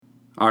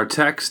Our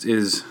text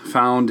is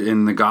found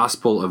in the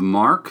Gospel of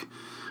Mark,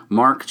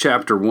 Mark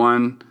chapter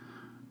 1,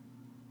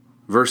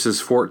 verses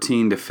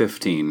 14 to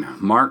 15.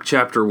 Mark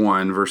chapter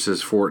 1,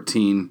 verses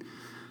 14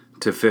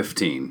 to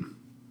 15.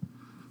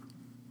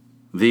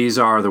 These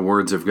are the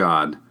words of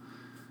God.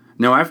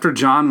 Now after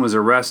John was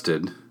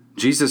arrested,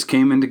 Jesus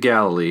came into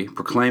Galilee,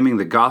 proclaiming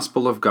the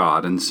gospel of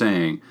God and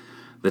saying,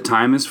 "The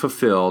time is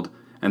fulfilled,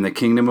 and the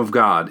kingdom of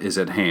God is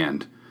at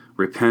hand.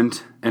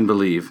 Repent and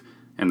believe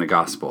in the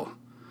gospel."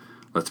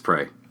 Let's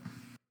pray.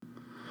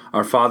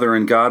 Our Father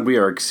and God, we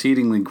are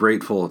exceedingly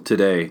grateful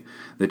today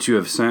that you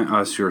have sent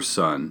us your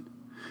Son.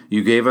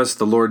 You gave us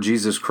the Lord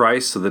Jesus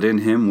Christ so that in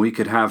him we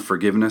could have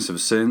forgiveness of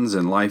sins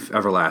and life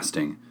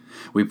everlasting.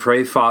 We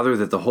pray, Father,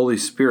 that the Holy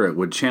Spirit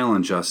would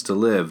challenge us to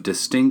live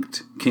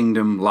distinct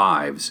kingdom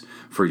lives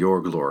for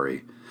your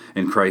glory.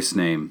 In Christ's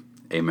name,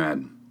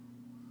 amen.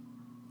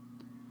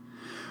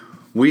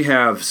 We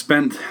have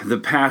spent the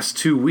past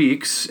 2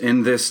 weeks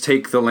in this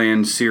Take the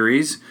Land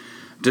series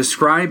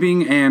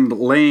describing and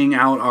laying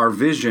out our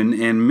vision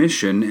and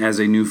mission as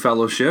a new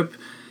fellowship.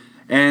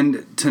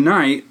 And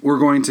tonight we're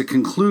going to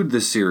conclude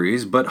the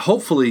series, but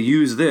hopefully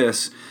use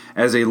this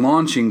as a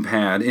launching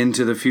pad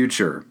into the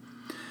future.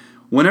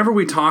 Whenever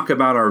we talk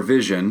about our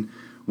vision,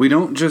 we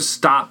don't just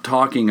stop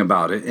talking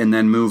about it and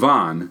then move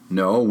on.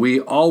 No, we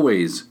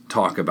always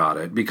talk about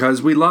it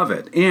because we love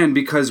it and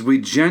because we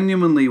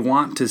genuinely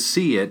want to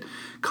see it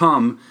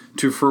come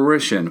to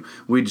fruition.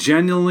 We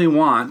genuinely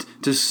want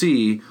to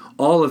see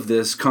all of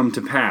this come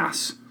to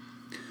pass.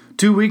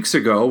 2 weeks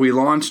ago, we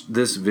launched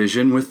this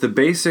vision with the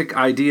basic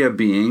idea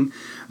being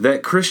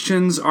that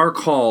Christians are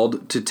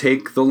called to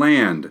take the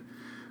land.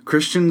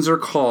 Christians are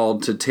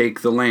called to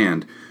take the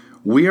land.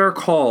 We are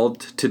called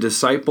to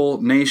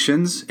disciple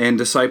nations, and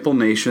disciple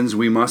nations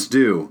we must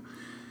do.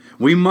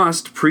 We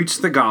must preach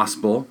the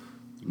gospel,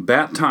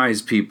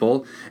 baptize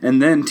people,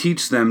 and then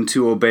teach them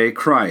to obey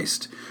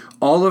Christ.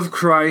 All of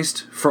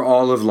Christ for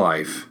all of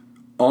life.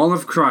 All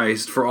of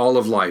Christ for all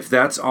of life.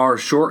 That's our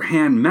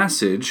shorthand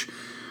message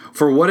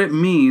for what it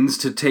means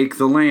to take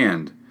the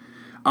land.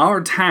 Our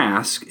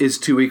task is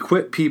to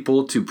equip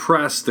people to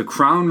press the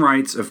crown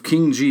rights of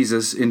King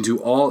Jesus into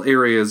all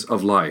areas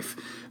of life.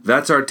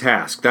 That's our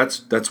task.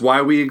 That's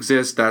why we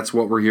exist. That's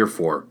what we're here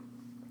for.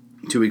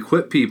 To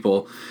equip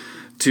people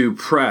to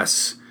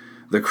press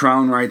the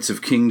crown rights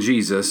of King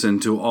Jesus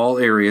into all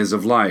areas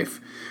of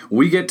life.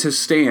 We get to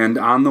stand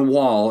on the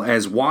wall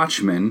as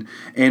watchmen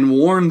and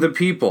warn the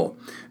people.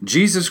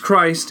 Jesus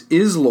Christ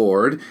is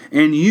Lord,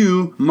 and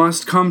you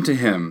must come to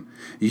him.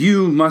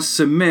 You must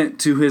submit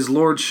to his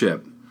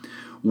lordship.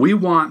 We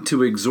want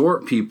to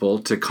exhort people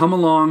to come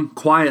along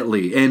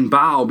quietly and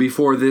bow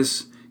before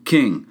this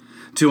king,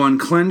 to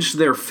unclench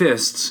their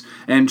fists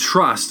and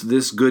trust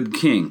this good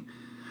king.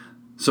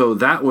 So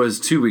that was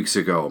 2 weeks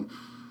ago.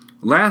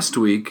 Last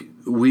week,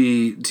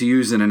 to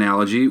use an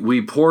analogy,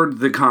 we poured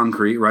the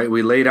concrete, right?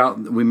 We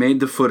made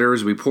the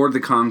footers, we poured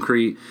the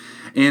concrete,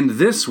 and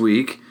this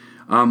week,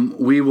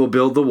 we will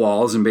build the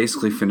walls and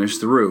basically finish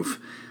the roof.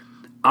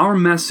 Our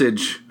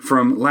message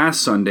from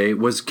last Sunday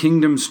was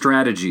kingdom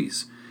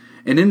strategies.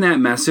 And in that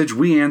message,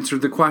 we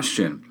answered the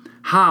question,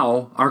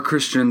 how are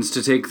Christians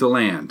to take the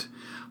land?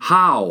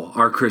 How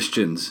are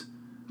Christians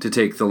to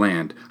take the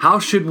land? How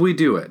should we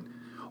do it?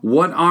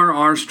 What are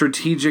our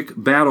strategic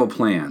battle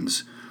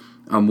plans?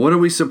 What are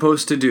we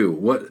supposed to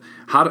do?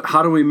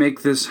 How do we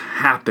make this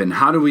happen?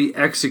 How do we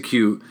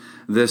execute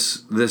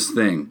this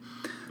thing?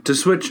 To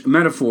switch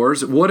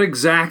metaphors, what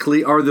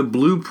exactly are the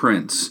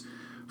blueprints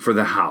for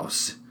the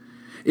house?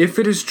 If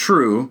it is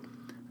true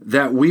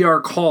that we are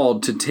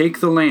called to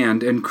take the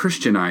land and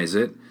Christianize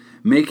it,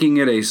 making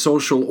it a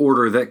social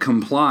order that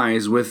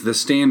complies with the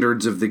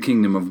standards of the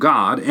kingdom of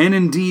God, and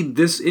indeed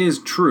this is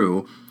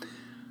true,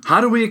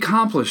 how do we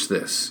accomplish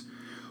this?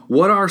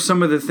 What are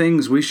some of the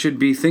things we should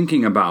be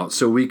thinking about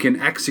so we can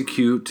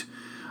execute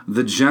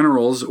the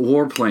general's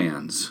war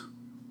plans?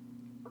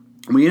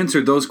 We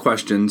answered those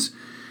questions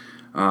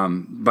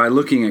by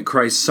looking at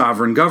Christ's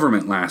sovereign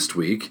government last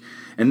week.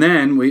 And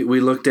then we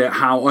looked at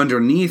how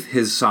underneath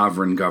his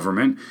sovereign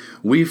government,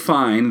 we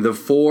find the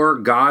 4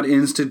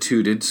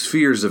 God-instituted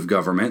spheres of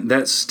government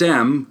that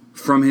stem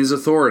from his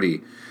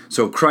authority.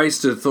 So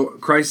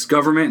Christ's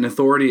government and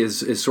authority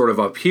is sort of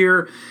up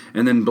here,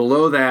 and then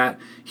below that,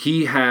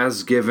 he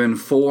has given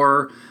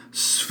 4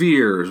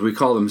 spheres. We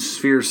call them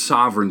sphere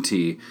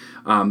sovereignty.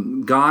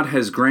 God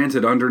has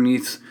granted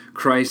underneath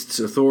Christ's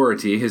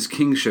authority, his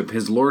kingship,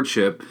 his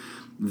lordship,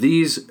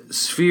 these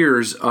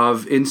spheres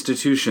of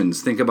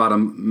institutions. Think about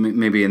them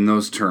maybe in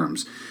those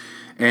terms.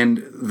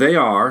 And they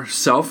are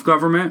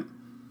self-government,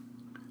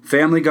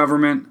 family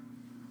government,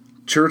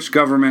 church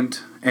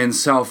government, and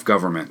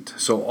self-government.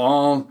 So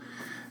all,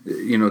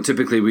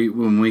 typically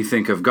when we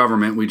think of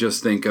government, we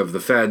just think of the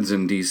feds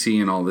and D.C.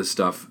 and all this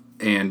stuff.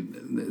 And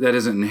that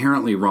isn't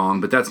inherently wrong,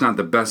 but that's not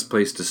the best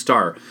place to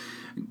start.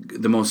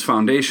 The most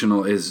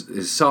foundational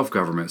is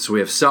self-government. So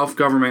we have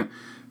self-government,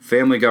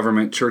 family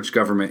government, church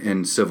government,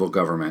 and civil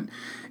government.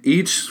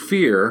 Each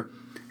sphere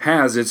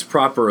has its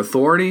proper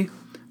authority,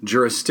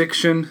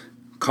 jurisdiction,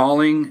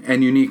 calling,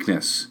 and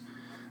uniqueness.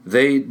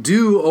 They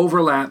do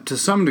overlap to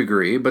some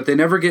degree, but they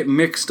never get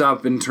mixed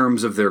up in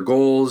terms of their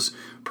goals,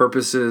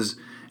 purposes,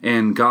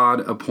 and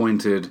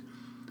God-appointed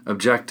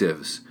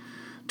objectives.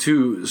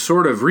 To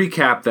sort of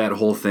recap that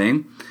whole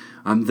thing,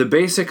 the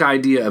basic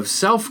idea of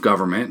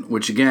self-government,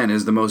 which again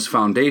is the most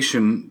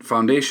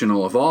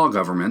foundational of all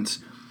governments,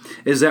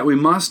 is that we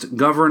must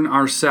govern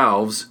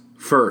ourselves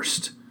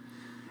first.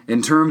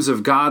 In terms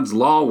of God's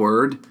law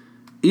word,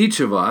 each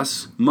of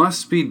us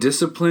must be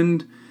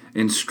disciplined,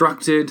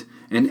 instructed,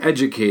 and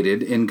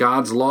educated in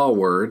God's law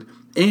word,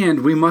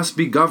 and we must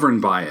be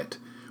governed by it.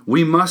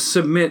 We must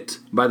submit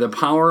by the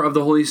power of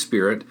the Holy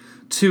Spirit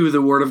to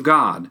the Word of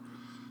God,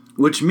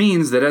 which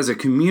means that as a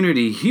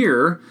community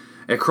here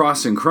at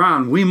Cross and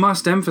Crown, we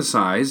must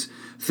emphasize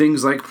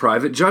things like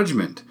private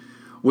judgment,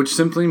 which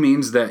simply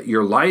means that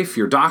your life,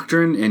 your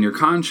doctrine, and your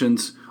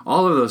conscience,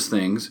 all of those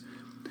things,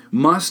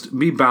 must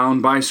be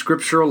bound by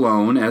Scripture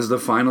alone as the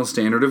final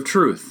standard of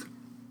truth.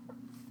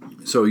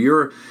 So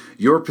your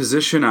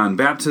position on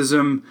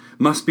baptism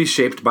must be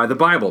shaped by the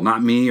Bible,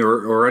 not me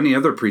or any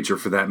other preacher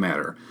for that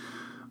matter.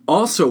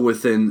 Also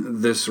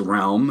within this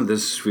realm,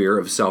 this sphere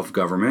of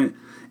self-government,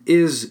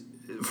 is,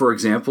 for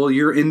example,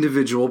 your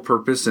individual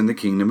purpose in the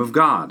kingdom of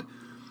God.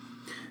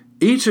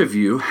 Each of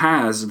you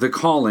has the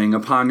calling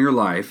upon your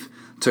life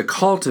to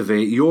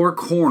cultivate your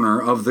corner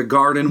of the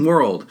garden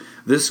world.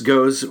 This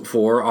goes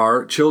for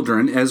our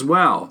children as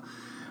well.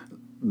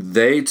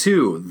 They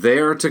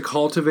are to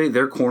cultivate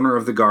their corner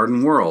of the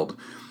garden world.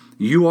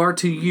 You are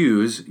to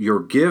use your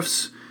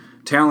gifts,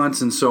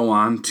 talents, and so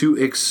on to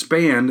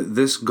expand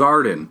this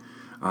garden.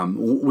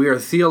 We are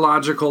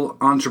theological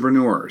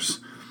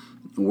entrepreneurs.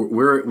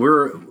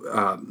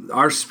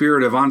 Our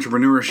spirit of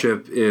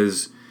entrepreneurship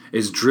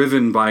is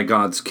driven by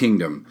God's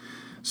kingdom.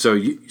 So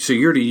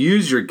you're to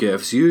use your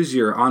gifts, use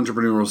your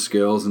entrepreneurial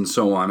skills, and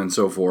so on and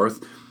so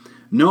forth,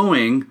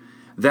 knowing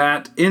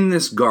that in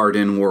this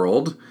garden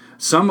world,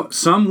 some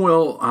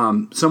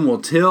will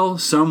till,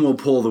 some will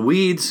pull the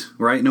weeds,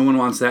 right? No one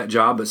wants that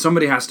job, but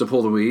somebody has to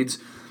pull the weeds,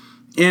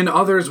 and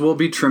others will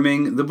be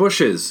trimming the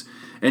bushes,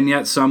 and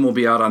yet some will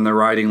be out on their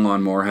riding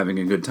lawnmower having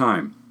a good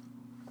time.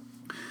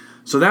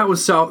 So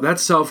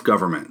that's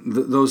self-government,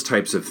 those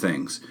types of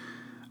things.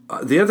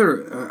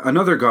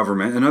 Another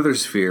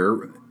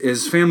sphere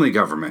is family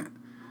government.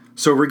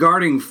 So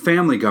regarding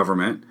family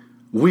government,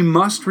 we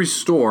must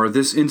restore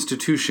this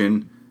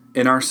institution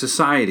in our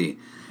society.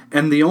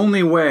 And the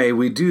only way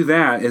we do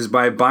that is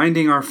by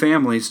binding our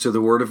families to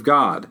the Word of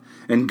God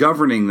and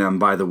governing them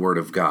by the Word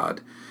of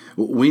God.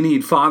 We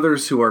need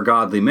fathers who are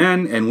godly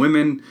men and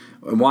women,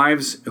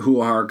 wives who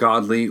are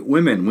godly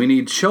women. We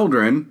need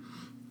children,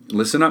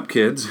 listen up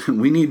kids,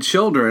 we need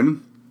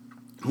children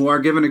who are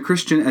given a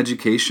Christian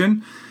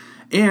education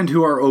and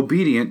who are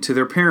obedient to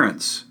their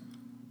parents.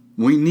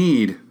 We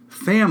need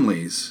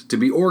families to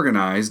be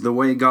organized the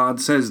way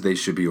God says they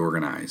should be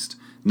organized,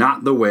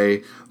 not the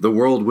way the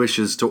world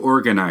wishes to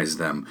organize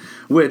them,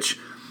 which,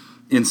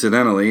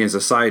 incidentally, as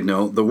a side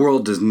note, the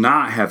world does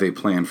not have a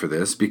plan for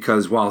this,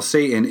 because while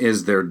Satan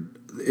is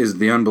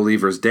the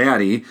unbeliever's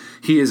daddy,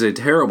 he is a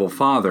terrible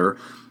father,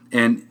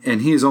 and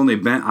he is only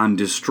bent on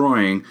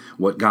destroying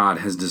what God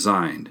has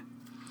designed.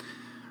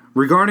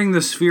 Regarding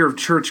the sphere of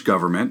church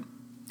government,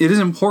 it is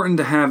important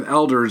to have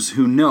elders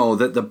who know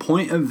that the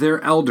point of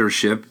their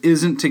eldership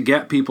isn't to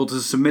get people to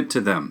submit to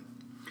them.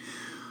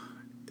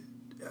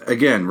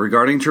 Again,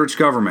 regarding church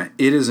government,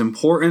 it is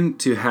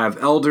important to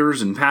have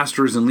elders and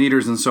pastors and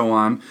leaders and so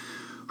on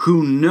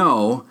who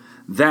know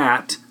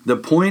that the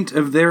point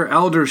of their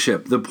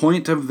eldership, the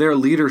point of their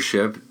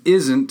leadership,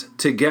 isn't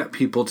to get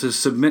people to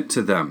submit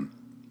to them.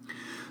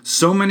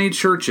 So many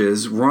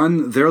churches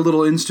run their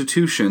little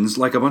institutions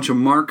like a bunch of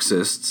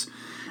Marxists,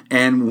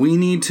 and we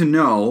need to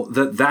know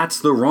that that's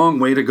the wrong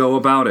way to go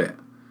about it.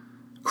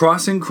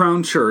 Cross and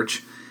Crown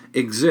Church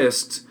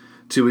exists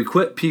to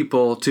equip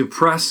people to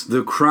press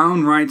the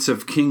crown rights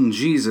of King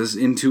Jesus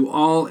into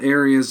all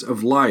areas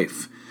of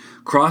life.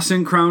 Cross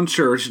and Crown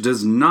Church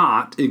does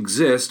not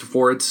exist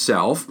for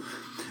itself,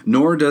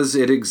 nor does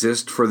it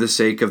exist for the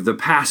sake of the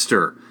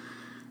pastor.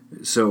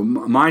 So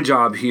my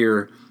job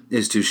here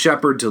is to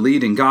shepherd, to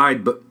lead, and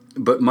guide,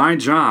 but my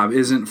job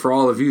isn't for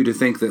all of you to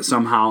think that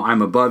somehow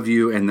I'm above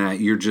you and that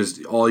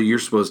all you're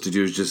supposed to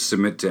do is just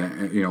submit to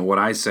what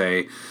I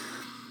say.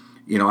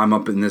 I'm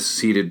up in this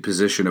seated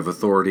position of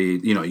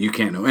authority. You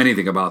can't know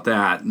anything about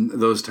that.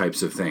 Those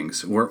types of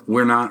things.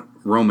 We're not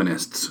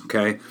Romanists,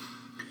 okay?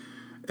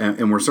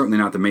 And we're certainly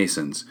not the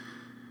Masons.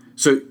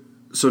 So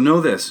know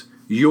this.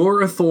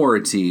 Your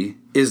authority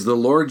is the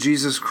Lord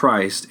Jesus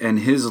Christ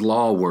and His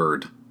law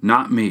word,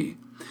 not me.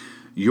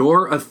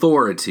 Your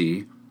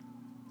authority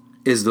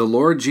is the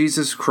Lord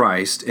Jesus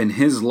Christ and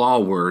His law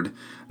word,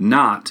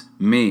 not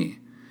me.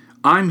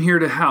 I'm here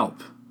to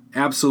help,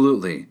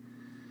 absolutely.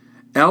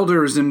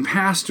 Elders and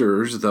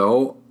pastors,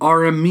 though,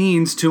 are a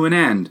means to an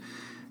end,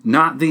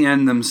 not the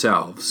end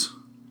themselves.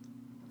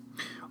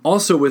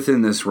 Also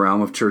within this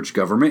realm of church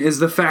government is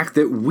the fact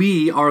that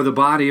we are the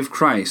body of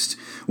Christ.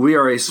 We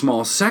are a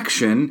small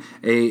section,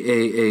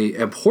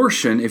 a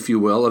portion, if you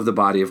will, of the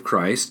body of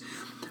Christ.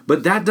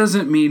 But that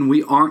doesn't mean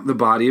we aren't the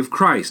body of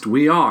Christ.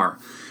 We are,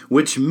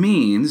 which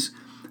means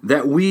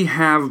that we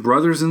have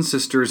brothers and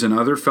sisters in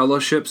other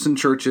fellowships and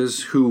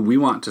churches who we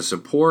want to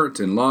support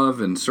and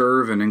love and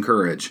serve and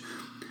encourage.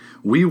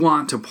 We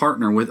want to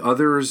partner with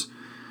others,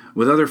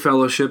 with other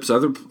fellowships,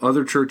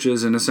 other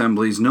churches and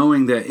assemblies,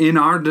 knowing that in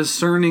our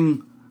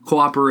discerning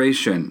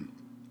cooperation,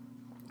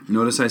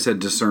 notice I said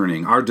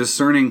discerning, our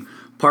discerning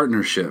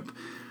partnership,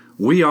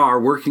 we are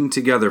working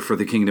together for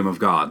the kingdom of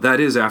God. That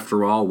is,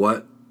 after all,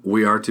 what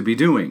we are to be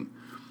doing.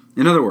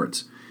 In other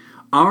words,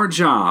 our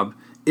job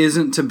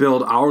isn't to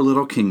build our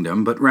little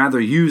kingdom, but rather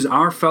use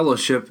our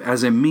fellowship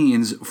as a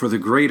means for the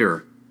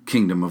greater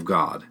kingdom of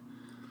God.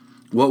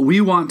 What we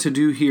want to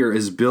do here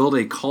is build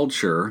a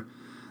culture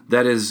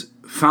that is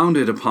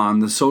founded upon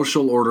the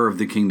social order of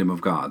the kingdom of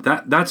God.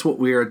 That's what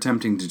we are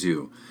attempting to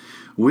do.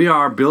 We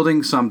are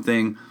building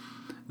something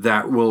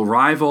that will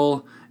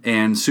rival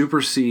and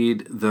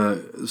supersede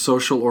the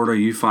social order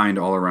you find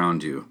all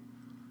around you.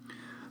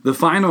 The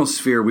final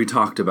sphere we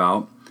talked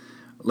about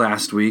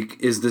last week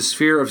is the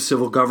sphere of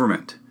civil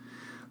government.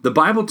 The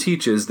Bible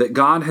teaches that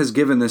God has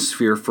given this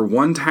sphere for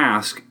one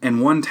task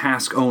and one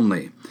task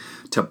only: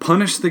 to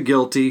punish the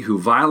guilty who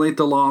violate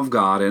the law of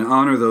God and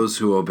honor those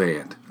who obey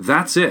it.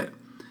 That's it.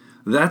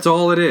 That's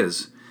all it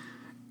is.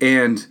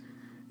 And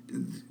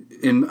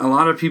a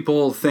lot of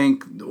people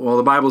think, well,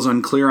 the Bible's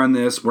unclear on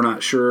this. We're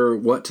not sure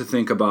what to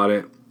think about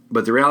it.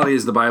 But the reality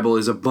is the Bible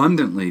is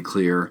abundantly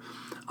clear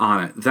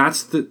on it.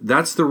 That's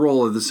the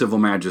role of the civil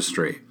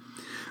magistrate.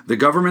 The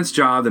government's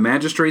job, the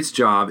magistrate's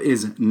job,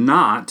 is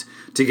not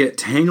to get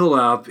tangled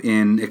up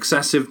in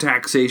excessive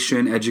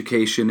taxation,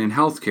 education, and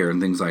healthcare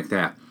and things like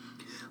that.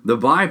 The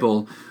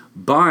Bible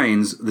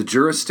binds the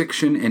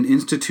jurisdiction and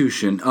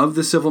institution of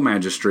the civil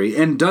magistrate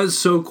and does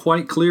so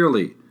quite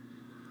clearly.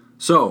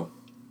 So,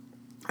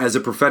 as a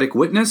prophetic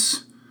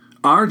witness,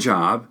 our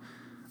job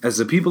as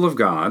the people of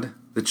God,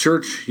 the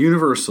church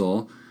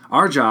universal,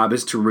 our job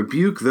is to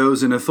rebuke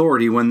those in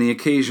authority when the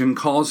occasion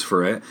calls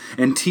for it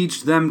and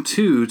teach them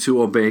too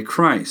to obey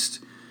Christ.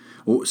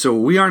 So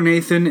we are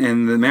Nathan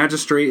and the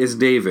magistrate is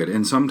David,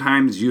 and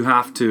sometimes you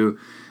have to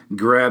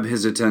grab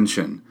his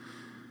attention.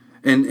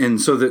 And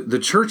so the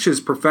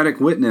church's prophetic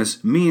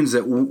witness means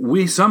that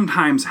we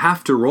sometimes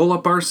have to roll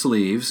up our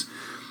sleeves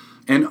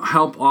and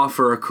help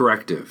offer a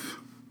corrective.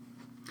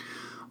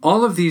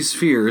 All of these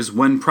spheres,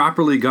 when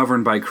properly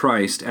governed by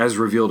Christ, as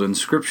revealed in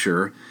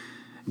Scripture,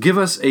 give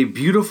us a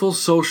beautiful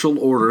social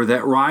order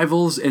that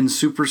rivals and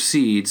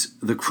supersedes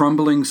the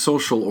crumbling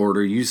social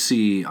order you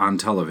see on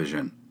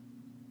television.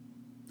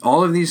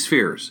 All of these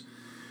spheres,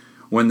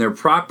 when they're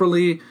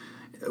properly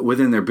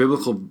within their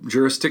biblical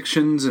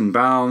jurisdictions and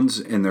bounds,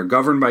 and they're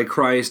governed by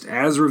Christ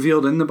as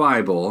revealed in the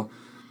Bible,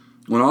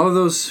 when all of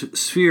those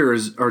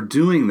spheres are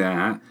doing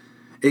that,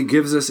 it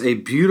gives us a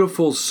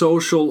beautiful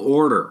social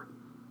order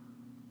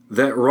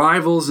that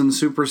rivals and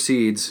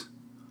supersedes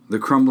the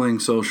crumbling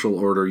social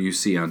order you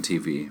see on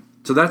TV.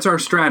 So that's our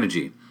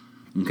strategy.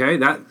 Okay?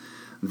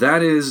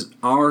 That is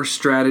our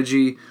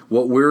strategy,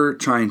 what we're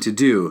trying to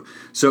do.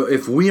 So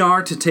if we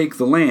are to take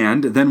the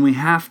land, then we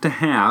have to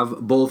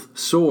have both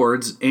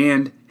swords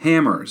and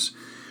hammers.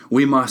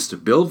 We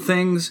must build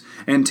things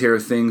and tear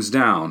things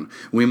down.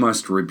 We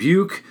must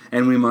rebuke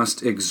and we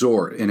must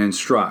exhort and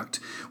instruct.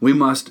 We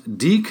must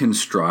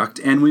deconstruct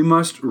and we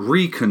must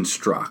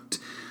reconstruct.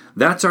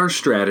 That's our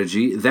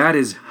strategy. That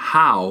is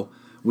how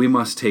we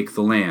must take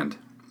the land.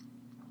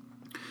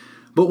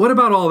 But what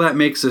about all that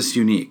makes us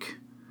unique?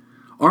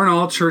 Aren't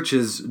all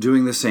churches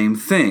doing the same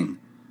thing?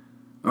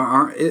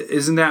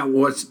 Isn't that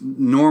what's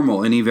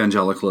normal in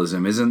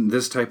evangelicalism? Isn't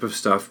this type of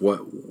stuff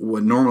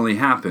what normally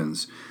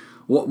happens?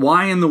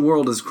 Why in the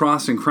world is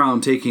Cross and Crown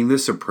taking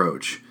this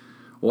approach?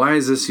 Why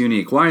is this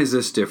unique? Why is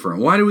this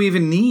different? Why do we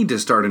even need to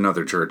start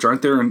another church?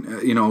 Aren't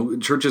there,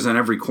 churches on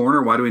every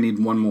corner? Why do we need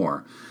one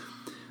more?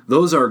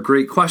 Those are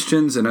great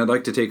questions, and I'd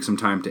like to take some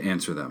time to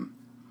answer them.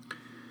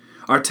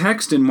 Our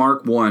text in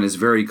Mark 1 is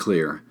very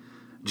clear.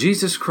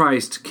 Jesus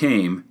Christ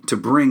came to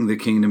bring the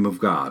kingdom of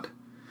God.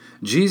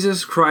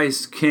 Jesus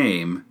Christ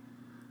came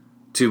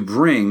to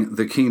bring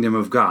the kingdom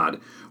of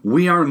God.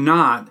 We are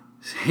not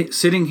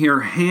sitting here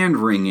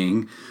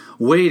hand-wringing,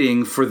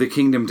 waiting for the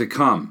kingdom to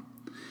come.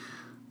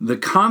 The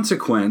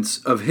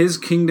consequence of his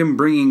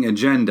kingdom-bringing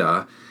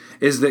agenda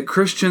is that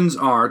Christians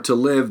are to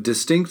live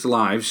distinct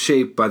lives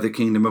shaped by the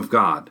kingdom of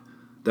God.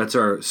 That's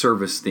our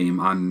service theme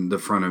on the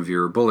front of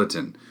your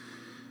bulletin.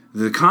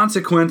 The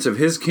consequence of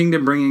his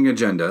kingdom-bringing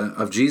agenda,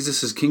 of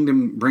Jesus'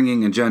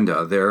 kingdom-bringing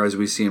agenda, there as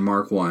we see in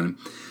Mark 1,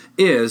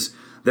 is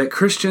that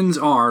Christians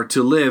are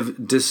to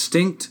live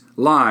distinct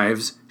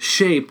lives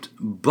shaped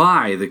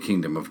by the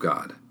kingdom of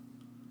God.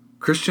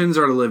 Christians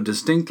are to live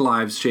distinct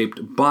lives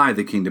shaped by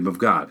the kingdom of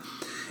God.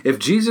 If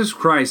Jesus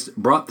Christ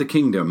brought the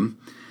kingdom,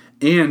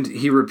 and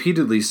he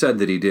repeatedly said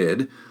that he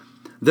did,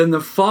 then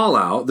the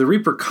fallout, the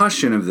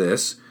repercussion of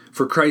this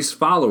for Christ's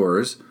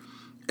followers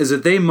is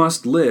that they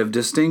must live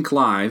distinct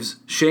lives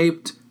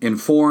shaped,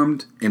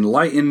 informed,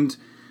 enlightened,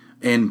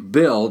 and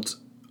built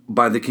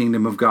by the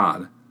kingdom of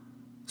God.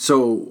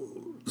 So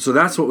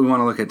that's what we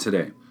want to look at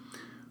today.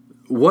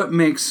 What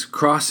makes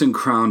Cross and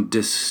Crown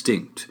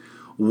distinct?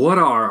 What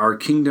are our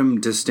kingdom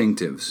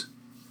distinctives?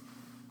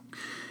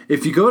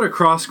 If you go to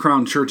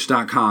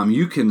crosscrownchurch.com,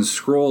 you can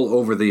scroll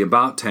over the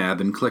About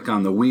tab and click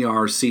on the We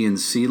Are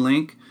C&C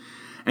link,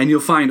 and you'll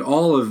find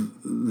all of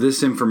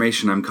this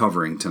information I'm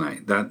covering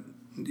tonight.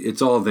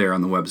 It's all there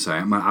on the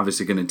website. I'm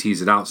obviously going to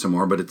tease it out some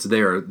more, but it's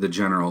there, the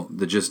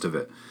gist of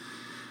it.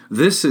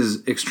 This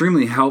is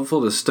extremely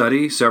helpful to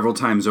study several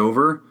times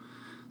over.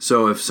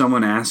 So if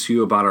someone asks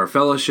you about our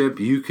fellowship,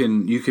 you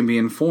can be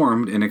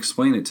informed and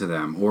explain it to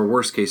them. Or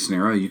worst case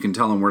scenario, you can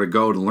tell them where to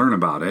go to learn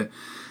about it,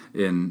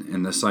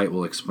 and the site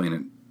will explain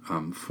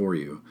it for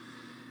you.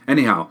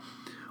 Anyhow,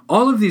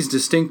 all of these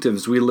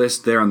distinctives we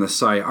list there on the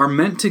site are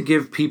meant to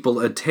give people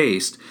a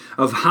taste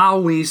of how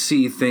we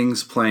see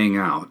things playing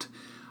out.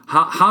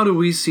 How do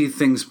we see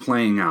things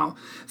playing out?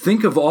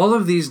 Think of all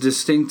of these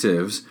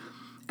distinctives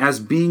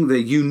as being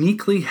the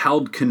uniquely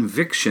held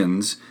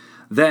convictions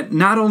that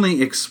not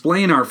only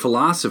explain our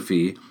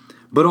philosophy,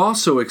 but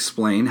also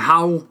explain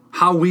how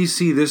we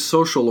see this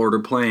social order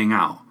playing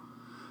out.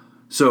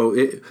 So,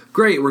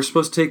 great, we're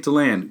supposed to take the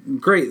land.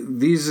 Great,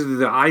 these are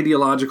the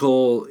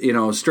ideological,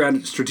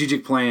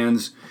 strategic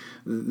plans.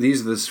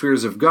 These are the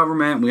spheres of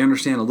government. We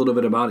understand a little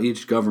bit about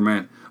each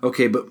government.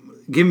 Okay, but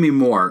give me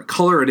more.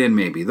 Color it in,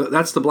 maybe.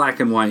 That's the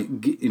black and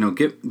white.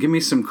 Give me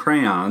some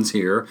crayons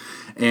here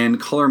and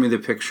color me the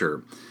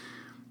picture.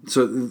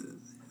 So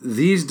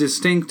these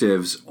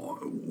distinctives,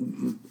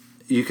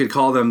 you could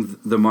call them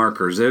the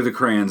markers. They're the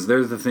crayons.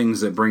 They're the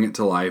things that bring it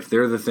to life.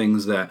 They're the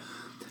things that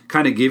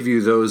kind of give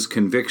you those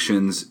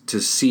convictions to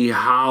see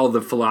how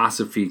the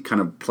philosophy kind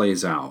of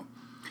plays out.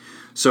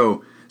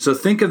 So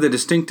think of the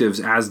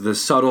distinctives as the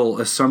subtle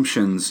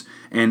assumptions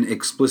and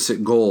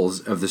explicit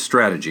goals of the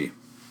strategy.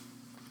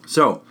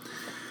 So,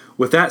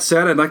 with that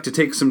said, I'd like to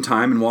take some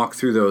time and walk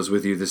through those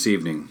with you this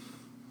evening.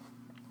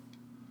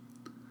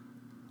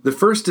 The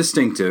first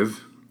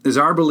distinctive is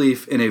our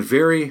belief in a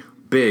very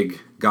big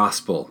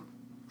gospel.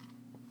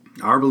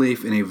 Our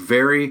belief in a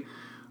very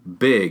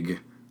big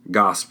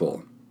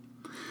gospel.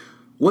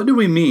 What do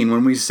we mean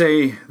when we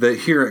say that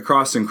here at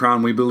Cross and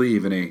Crown we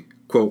believe in a,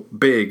 quote,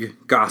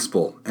 big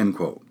gospel, end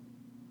quote?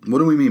 What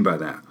do we mean by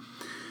that?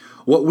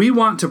 What we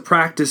want to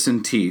practice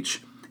and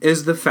teach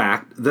is the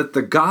fact that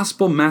the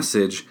gospel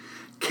message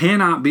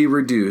cannot be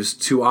reduced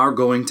to our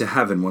going to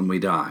heaven when we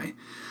die.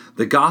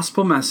 The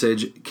gospel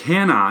message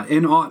cannot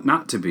and ought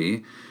not to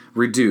be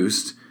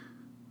reduced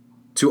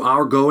to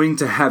our going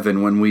to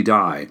heaven when we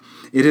die.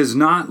 It is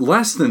not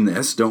less than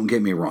this, don't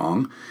get me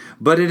wrong,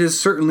 but it is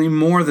certainly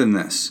more than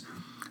this.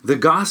 The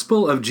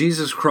gospel of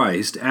Jesus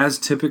Christ, as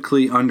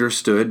typically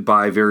understood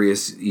by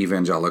various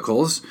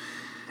evangelicals,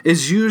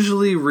 is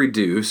usually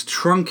reduced,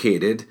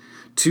 truncated,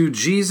 to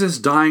Jesus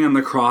dying on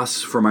the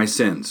cross for my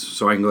sins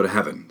so I can go to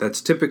heaven.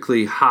 That's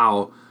typically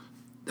how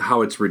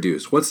it's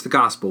reduced. What's the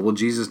gospel? Well,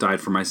 Jesus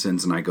died for my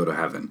sins and I go to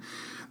heaven.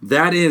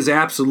 That is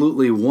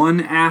absolutely one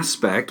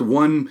aspect,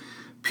 one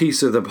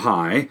piece of the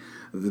pie,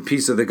 the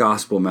piece of the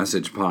gospel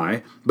message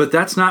pie, but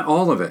that's not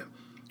all of it.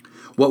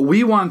 What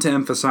we want to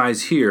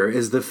emphasize here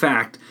is the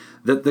fact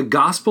that the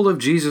gospel of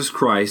Jesus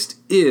Christ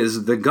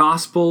is the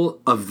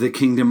gospel of the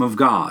kingdom of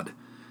God.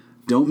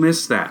 Don't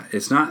miss that.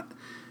 It's not.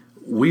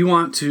 We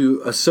want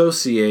to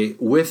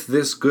associate with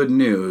this good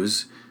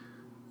news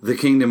the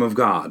kingdom of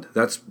God.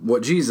 That's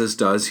what Jesus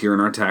does here in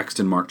our text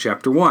in Mark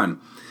chapter 1.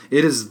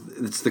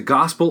 It's the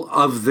gospel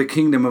of the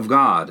kingdom of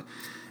God.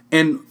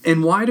 And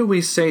why do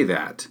we say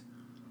that?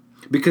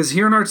 Because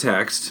here in our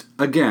text,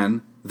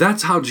 again,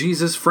 that's how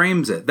Jesus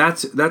frames it.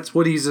 That's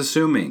what he's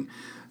assuming.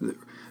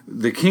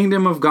 The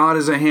kingdom of God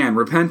is at hand.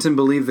 Repent and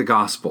believe the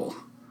gospel.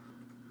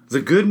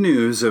 The good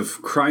news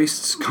of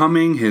Christ's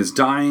coming, his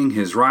dying,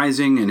 his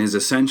rising, and his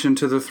ascension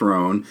to the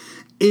throne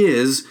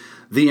is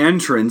the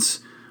entrance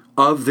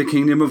of the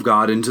kingdom of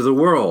God into the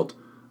world.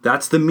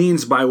 That's the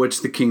means by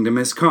which the kingdom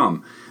has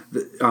come.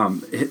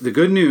 The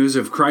good news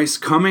of Christ's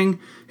coming,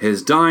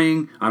 his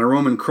dying on a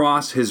Roman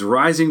cross, his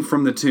rising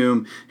from the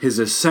tomb, his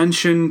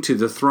ascension to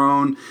the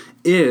throne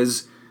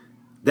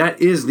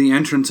that is the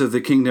entrance of the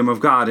kingdom of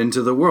God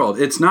into the world.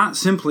 It's not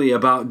simply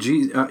about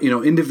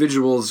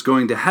individuals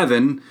going to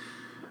heaven,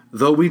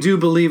 though we do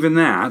believe in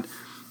that.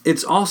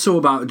 It's also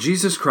about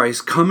Jesus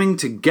Christ coming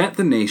to get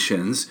the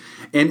nations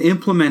and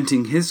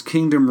implementing his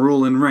kingdom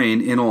rule and reign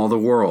in all the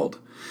world.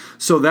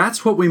 So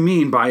that's what we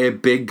mean by a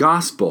big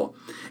gospel.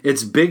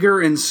 It's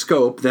bigger in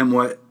scope than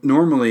what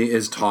normally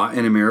is taught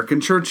in American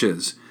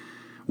churches.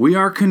 We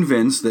are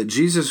convinced that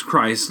Jesus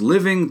Christ,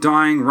 living,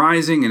 dying,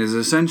 rising, and his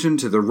ascension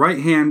to the right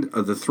hand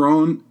of the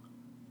throne,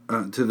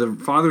 to the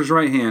Father's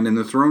right hand in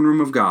the throne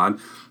room of God,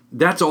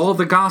 that's all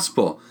the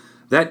gospel.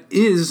 That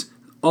is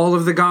all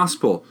of the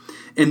gospel.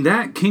 And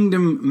that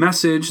kingdom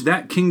message,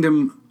 that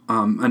kingdom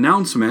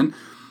announcement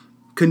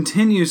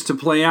continues to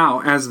play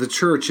out as the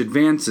church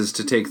advances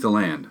to take the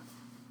land.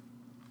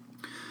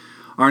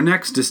 Our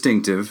next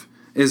distinctive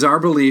is our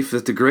belief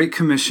that the Great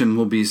Commission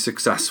will be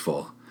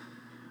successful.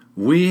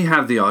 We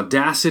have the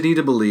audacity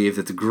to believe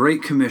that the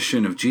Great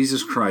Commission of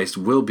Jesus Christ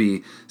will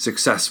be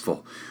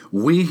successful.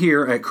 We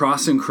here at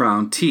Cross and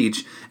Crown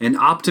teach an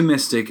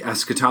optimistic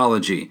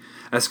eschatology.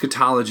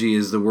 Eschatology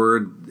is the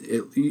word,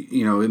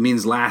 it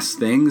means last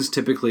things.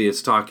 Typically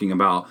it's talking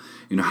about,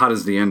 how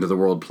does the end of the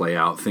world play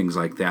out, things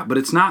like that. But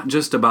it's not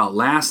just about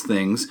last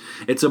things,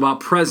 it's about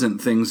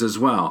present things as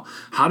well.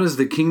 How does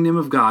the kingdom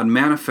of God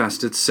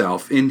manifest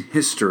itself in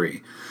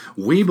history?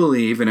 We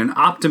believe in an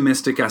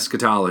optimistic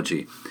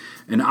eschatology,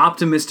 an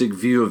optimistic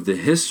view of the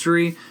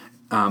history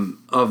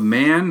of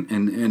man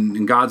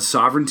and God's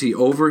sovereignty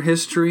over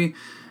history.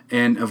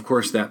 And of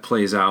course that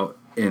plays out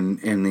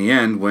in the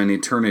end when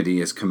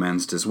eternity is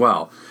commenced as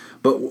well.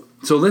 But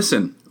so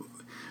listen,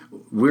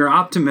 we're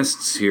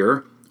optimists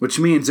here, which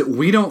means that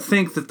we don't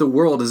think that the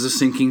world is a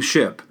sinking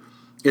ship.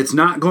 It's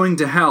not going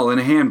to hell in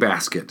a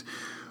handbasket.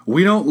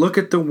 We don't look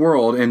at the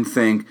world and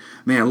think,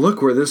 man,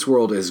 look where this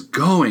world is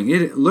going.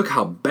 Look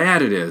how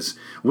bad it is.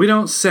 We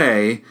don't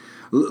say,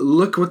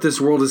 look what this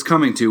world is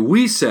coming to.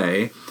 We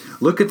say,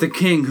 look at the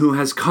King who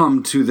has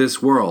come to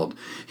this world.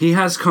 He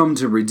has come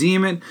to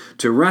redeem it,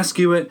 to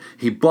rescue it.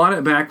 He bought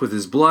it back with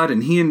his blood,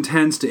 and he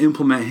intends to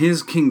implement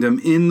his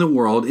kingdom in the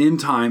world, in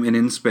time and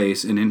in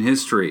space and in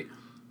history.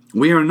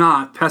 We are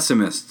not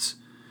pessimists.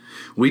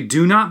 We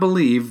do not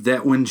believe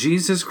that when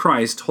Jesus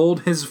Christ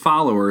told his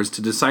followers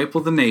to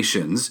disciple the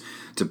nations,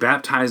 to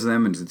baptize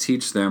them and to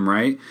teach them,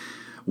 right?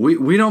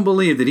 We don't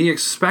believe that he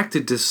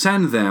expected to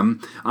send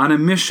them on a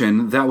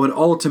mission that would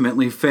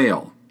ultimately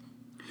fail.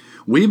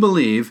 We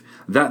believe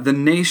that the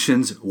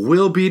nations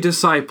will be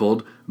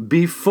discipled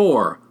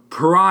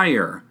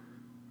prior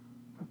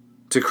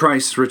to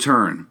Christ's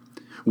return.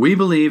 We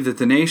believe that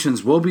the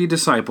nations will be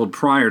discipled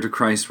prior to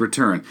Christ's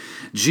return.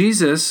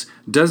 Jesus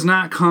does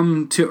not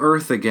come to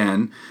earth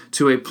again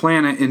to a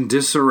planet in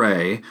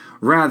disarray.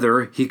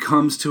 Rather, he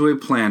comes to a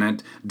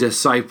planet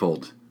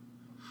discipled.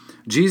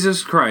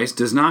 Jesus Christ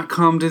does not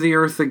come to the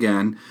earth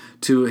again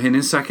in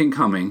his second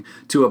coming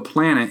to a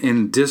planet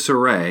in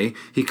disarray.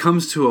 He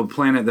comes to a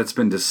planet that's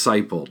been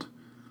discipled.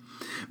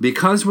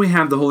 Because we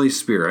have the Holy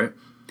Spirit,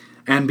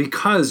 and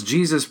because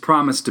Jesus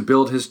promised to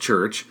build his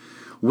church,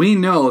 we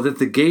know that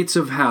the gates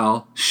of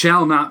hell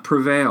shall not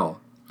prevail.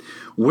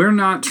 We're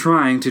not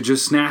trying to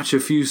just snatch a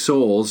few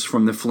souls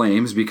from the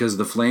flames because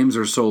the flames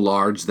are so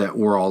large that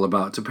we're all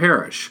about to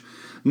perish.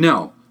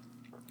 No,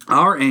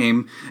 our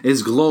aim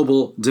is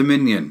global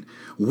dominion.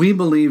 We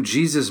believe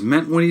Jesus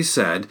meant what he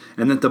said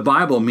and that the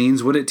Bible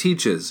means what it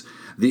teaches.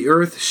 The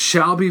earth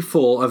shall be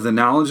full of the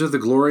knowledge of the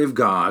glory of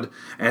God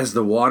as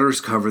the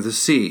waters cover the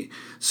sea.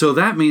 So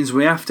that means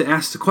we have to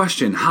ask the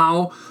question,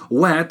 how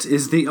wet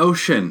is the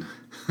ocean?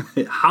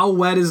 How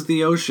wet is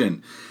the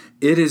ocean?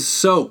 It is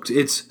soaked,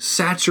 it's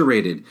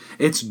saturated,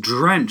 it's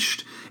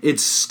drenched,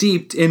 it's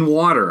steeped in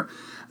water.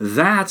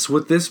 That's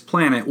what this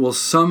planet will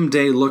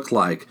someday look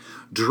like,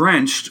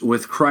 drenched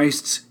with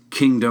Christ's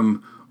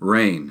kingdom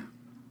reign.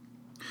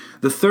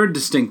 The third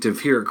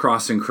distinctive here at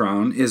Cross and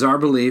Crown is our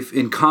belief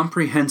in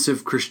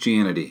comprehensive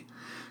Christianity.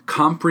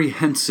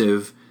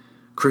 Comprehensive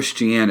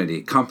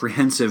Christianity.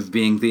 Comprehensive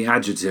being the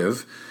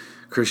adjective,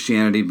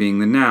 Christianity being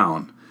the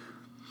noun.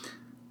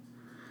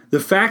 The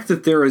fact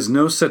that there is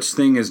no such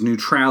thing as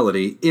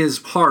neutrality is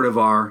part of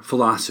our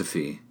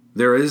philosophy.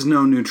 There is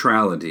no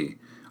neutrality.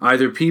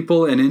 Either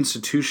people and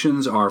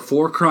institutions are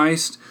for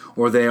Christ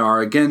or they are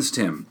against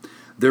him.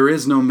 There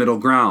is no middle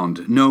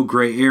ground, no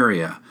gray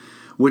area,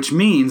 which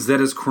means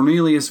that as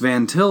Cornelius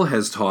Van Til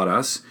has taught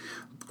us,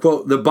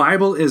 quote, the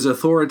Bible is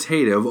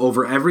authoritative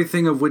over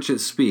everything of which it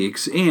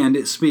speaks, and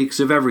it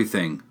speaks of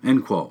everything,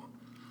 end quote.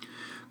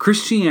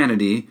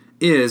 Christianity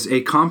is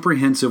a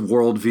comprehensive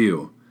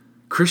worldview.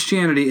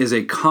 Christianity is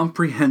a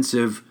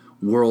comprehensive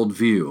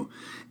worldview.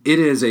 It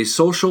is a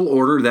social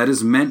order that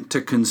is meant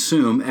to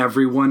consume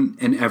everyone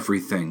and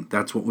everything.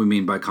 That's what we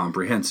mean by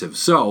comprehensive.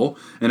 So,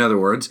 in other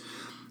words,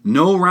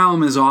 no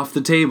realm is off the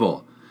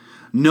table.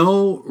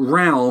 No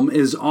realm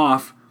is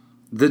off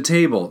the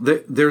table.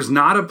 There's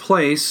not a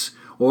place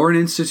or an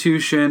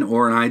institution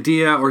or an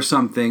idea or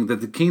something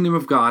that the kingdom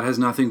of God has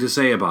nothing to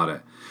say about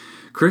it.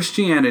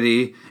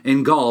 Christianity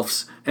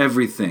engulfs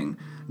everything.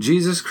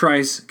 Jesus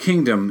Christ's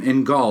kingdom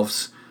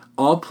engulfs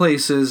all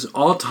places,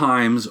 all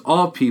times,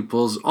 all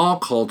peoples, all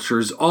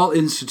cultures, all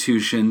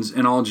institutions,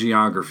 and all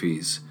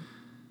geographies.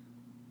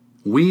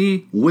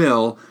 We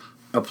will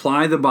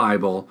apply the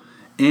Bible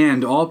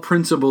and all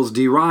principles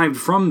derived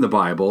from the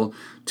Bible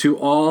to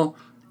all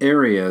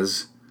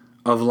areas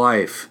of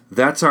life.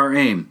 That's our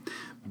aim.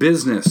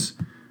 Business,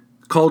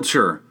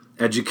 culture,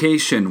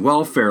 education,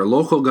 welfare,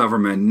 local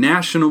government,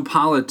 national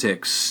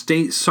politics,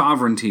 state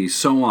sovereignty,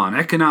 so on,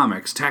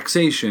 economics,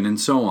 taxation, and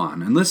so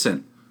on. And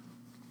listen,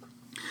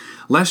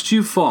 lest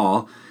you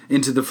fall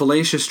into the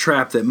fallacious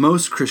trap that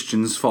most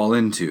Christians fall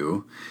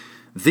into,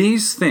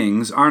 these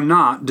things are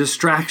not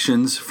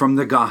distractions from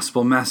the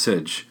gospel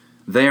message.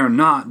 They are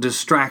not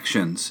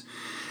distractions.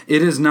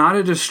 It is not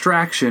a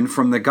distraction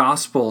from the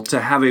gospel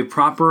to have a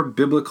proper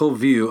biblical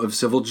view of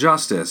civil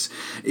justice.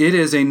 It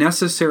is a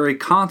necessary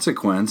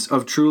consequence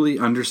of truly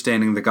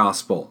understanding the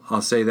gospel.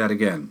 I'll say that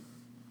again.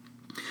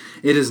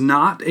 It is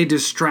not a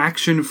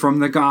distraction from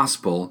the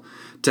gospel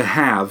to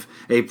have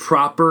a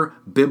proper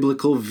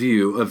biblical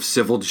view of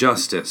civil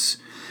justice.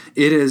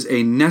 It is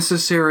a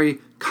necessary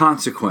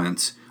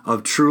consequence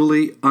of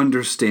truly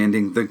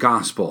understanding the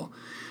gospel.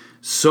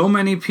 So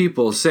many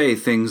people say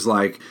things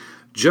like,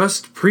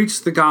 just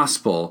preach the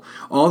gospel,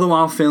 all the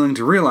while failing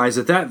to realize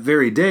that that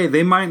very day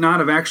they might not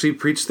have actually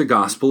preached the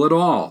gospel at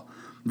all.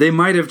 They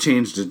might have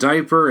changed a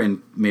diaper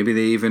and maybe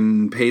they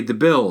even paid the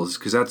bills,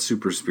 because that's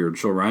super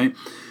spiritual, right?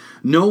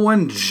 No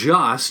one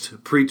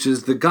just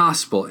preaches the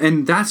gospel,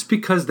 and that's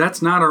because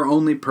that's not our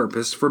only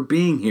purpose for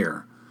being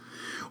here.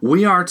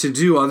 We are to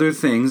do other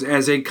things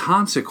as a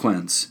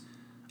consequence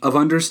of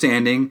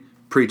understanding,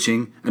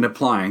 preaching, and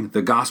applying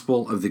the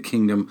gospel of the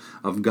kingdom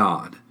of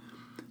God.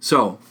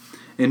 So,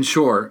 in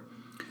short,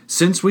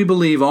 since we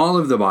believe all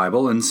of the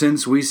Bible, and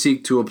since we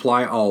seek to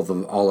apply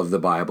all of the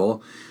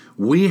Bible,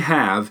 we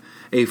have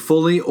a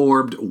fully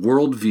orbed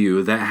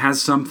worldview that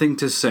has something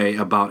to say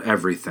about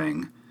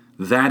everything.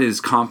 That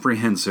is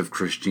comprehensive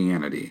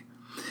Christianity.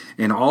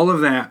 And all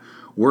of that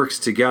works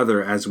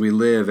together as we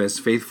live as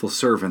faithful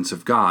servants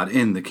of God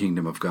in the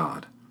kingdom of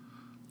God.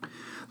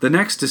 The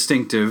next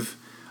distinctive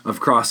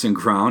of Cross and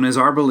Crown is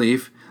our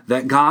belief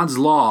that God's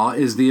law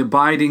is the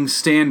abiding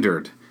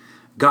standard.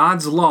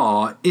 God's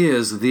law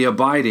is the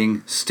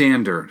abiding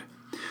standard.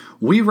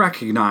 We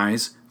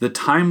recognize the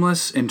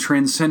timeless and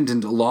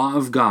transcendent law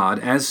of God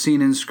as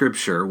seen in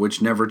Scripture,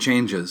 which never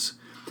changes.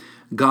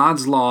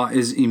 God's law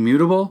is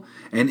immutable,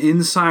 and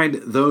inside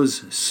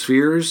those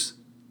spheres,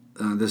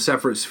 the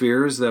separate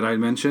spheres that I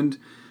mentioned,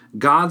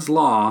 God's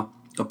law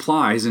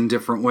applies in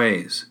different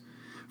ways.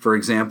 For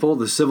example,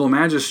 the civil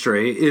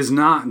magistrate is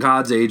not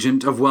God's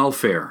agent of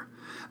welfare.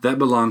 That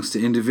belongs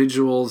to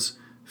individuals,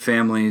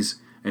 families,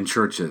 and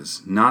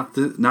churches, not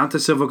the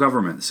civil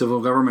government. Civil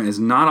government is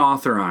not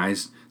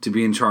authorized to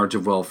be in charge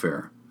of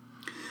welfare.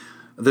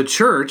 The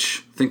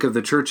church, think of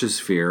the church's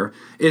sphere,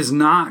 is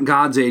not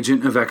God's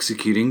agent of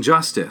executing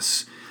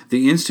justice.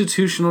 The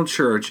institutional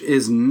church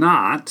is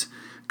not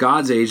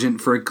God's agent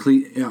for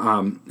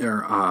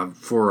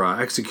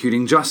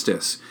executing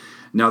justice.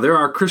 Now, there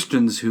are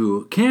Christians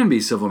who can be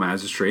civil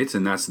magistrates,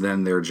 and that's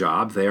then their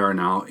job. They are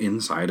now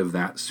inside of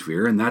that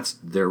sphere, and that's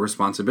their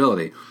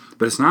responsibility.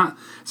 But it's not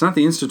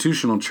the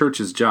institutional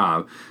church's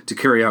job to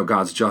carry out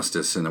God's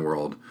justice in the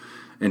world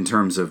in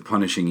terms of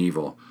punishing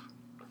evil.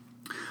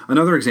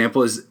 Another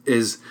example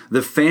is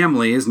the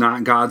family is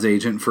not God's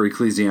agent for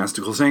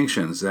ecclesiastical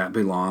sanctions. That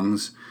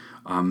belongs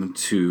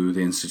to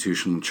the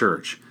institutional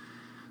church.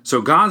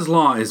 So God's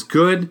law is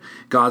good,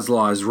 God's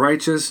law is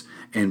righteous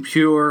and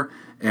pure,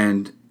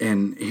 and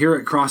here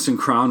at Cross and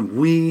Crown,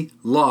 we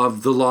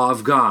love the law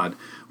of God.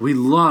 We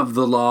love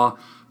the law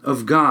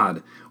of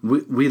God.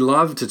 We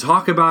love to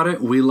talk about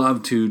it. We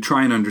love to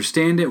try and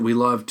understand it. We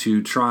love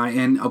to try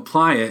and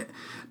apply it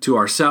to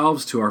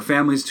ourselves, to our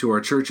families, to our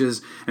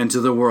churches, and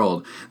to the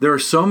world. There are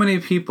so many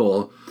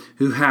people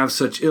who have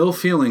such ill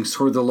feelings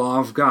toward the law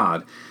of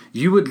God.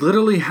 You would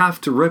literally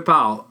have to rip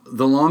out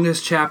the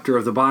longest chapter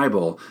of the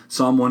Bible,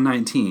 Psalm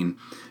 119,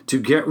 to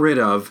get rid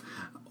of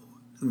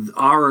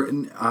our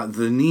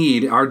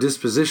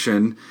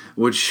disposition,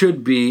 which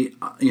should be,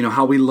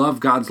 how we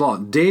love God's law.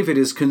 David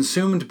is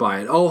consumed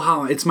by it. Oh,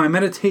 how it's my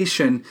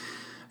meditation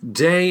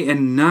day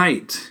and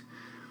night.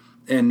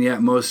 And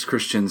yet most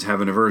Christians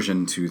have an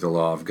aversion to the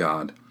law of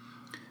God.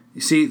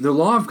 You see, the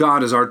law of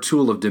God is our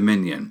tool of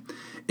dominion.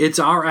 It's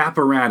our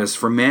apparatus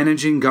for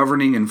managing,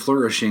 governing, and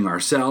flourishing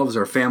ourselves,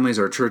 our families,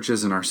 our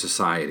churches, and our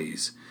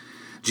societies.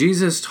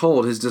 Jesus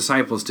told his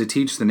disciples to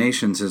teach the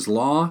nations his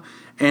law,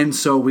 and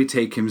so we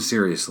take him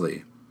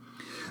seriously.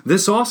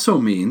 This also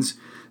means,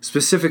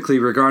 specifically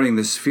regarding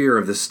the sphere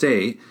of the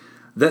state,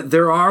 that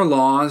there are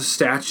laws,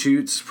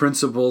 statutes,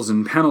 principles,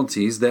 and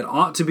penalties that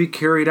ought to be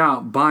carried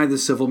out by the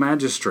civil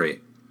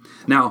magistrate.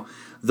 Now,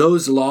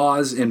 those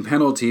laws and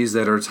penalties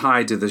that are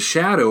tied to the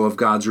shadow of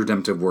God's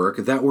redemptive work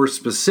that were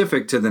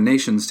specific to the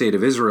nation-state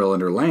of Israel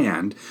and her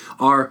land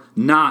are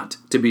not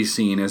to be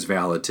seen as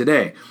valid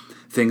today.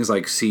 Things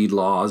like seed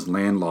laws,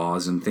 land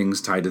laws, and things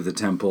tied to the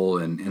temple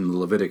and the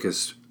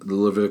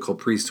Levitical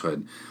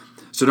priesthood.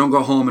 So don't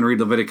go home and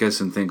read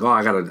Leviticus and think,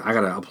 I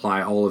gotta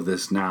apply all of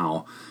this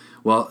now.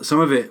 Well, some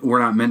of it we're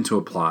not meant to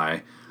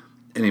apply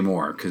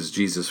anymore because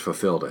Jesus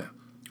fulfilled it.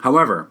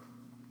 However,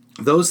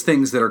 those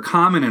things that are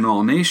common in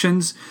all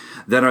nations,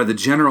 that are the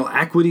general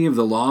equity of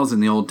the laws in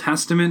the Old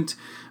Testament,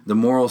 the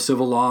moral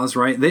civil laws,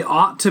 right? They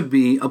ought to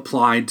be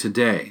applied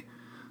today.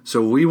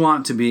 So we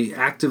want to be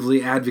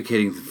actively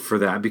advocating for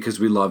that because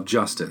we love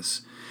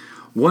justice.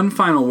 One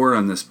final word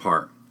on this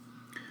part.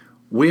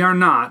 We are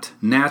not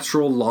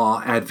natural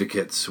law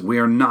advocates. We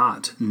are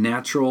not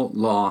natural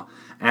law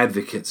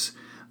advocates.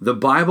 The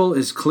Bible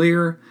is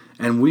clear,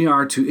 and we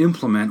are to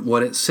implement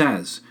what it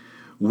says.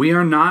 We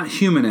are not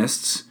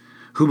humanists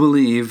who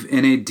believe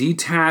in a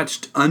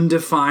detached,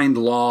 undefined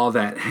law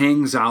that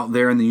hangs out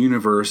there in the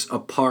universe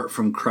apart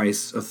from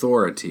Christ's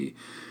authority.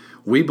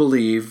 We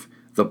believe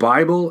the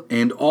Bible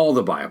and all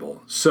the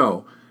Bible.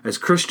 So, as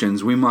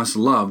Christians, we must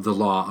love the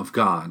law of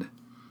God.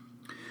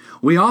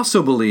 We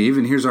also believe,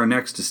 and here's our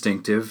next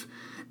distinctive,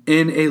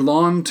 in a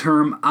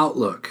long-term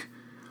outlook.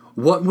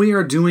 What we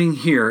are doing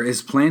here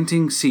is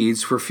planting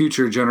seeds for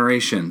future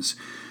generations.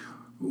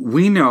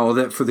 We know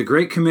that for the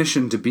Great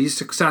Commission to be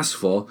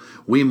successful,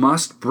 we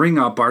must bring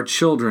up our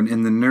children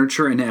in the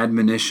nurture and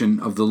admonition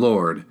of the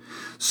Lord.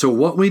 So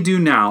what we do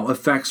now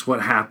affects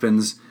what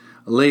happens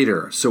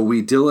later. So we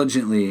acknowledge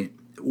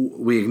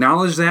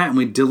that and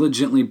we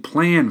diligently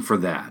plan for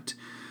that.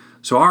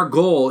 So our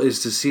goal is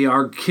to see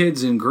our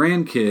kids and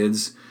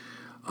grandkids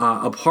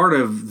a part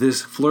of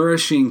this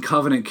flourishing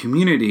covenant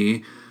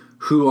community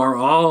who are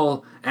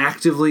all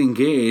actively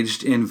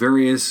engaged in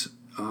various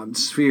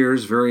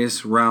spheres,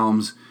 various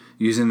realms,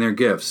 using their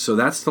gifts. So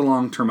that's the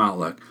long-term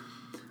outlook.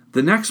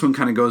 The next one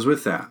kind of goes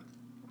with that.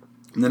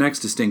 The next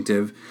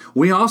distinctive,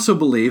 we also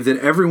believe that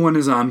everyone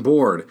is on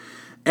board.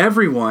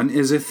 Everyone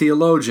is a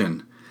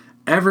theologian.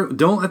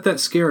 Don't let that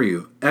scare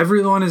you.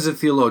 Everyone is a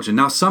theologian.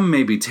 Now, some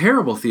may be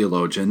terrible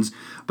theologians,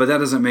 but that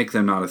doesn't make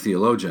them not a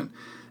theologian.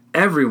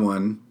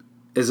 Everyone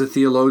is a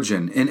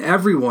theologian, and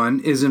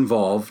everyone is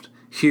involved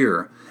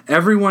here.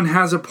 Everyone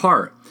has a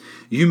part.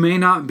 You may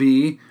not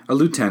be a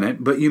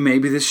lieutenant, but you may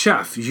be the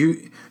chef.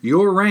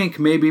 Your rank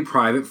may be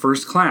private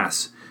first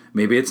class.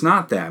 Maybe it's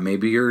not that.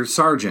 Maybe you're a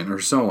sergeant or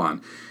so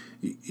on.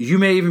 You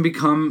may even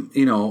become,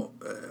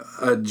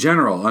 a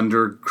general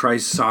under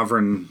Christ's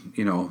sovereign,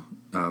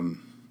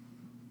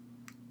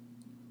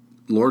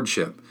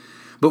 lordship.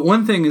 But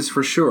one thing is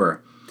for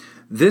sure.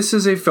 This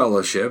is a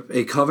fellowship,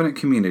 a covenant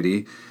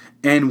community,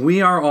 and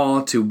we are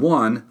all to,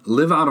 1,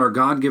 live out our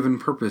God-given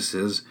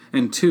purposes,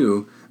 and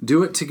 2,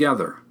 do it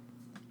together.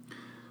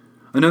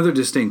 Another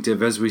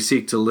distinctive as we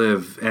seek to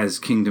live as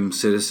kingdom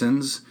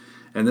citizens,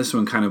 and this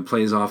one kind of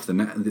plays off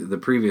the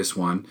previous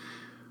one,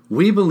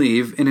 we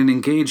believe in an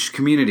engaged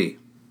community.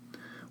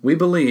 We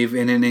believe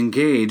in an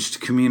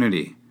engaged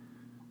community.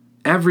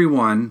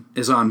 Everyone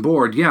is on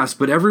board, yes,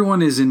 but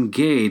everyone is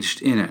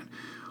engaged in it.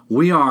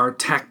 We are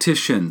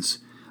tacticians.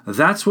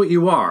 That's what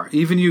you are,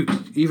 even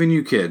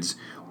you kids.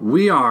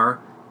 We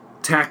are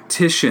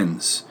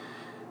tacticians.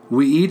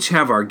 We each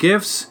have our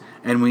gifts,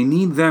 and we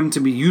need them to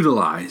be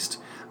utilized.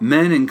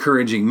 Men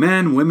encouraging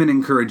men, women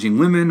encouraging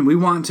women. We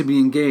want to be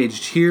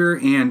engaged here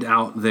and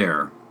out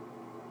there.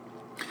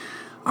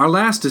 Our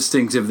last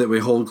distinctive that we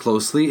hold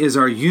closely is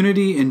our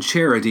unity and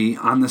charity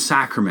on the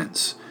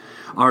sacraments.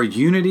 Our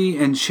unity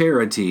and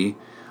charity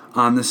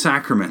on the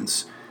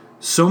sacraments.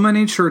 So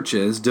many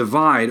churches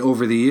divide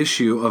over the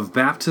issue of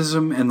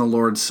baptism and the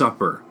Lord's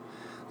Supper.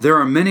 There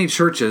are many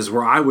churches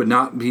where I would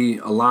not be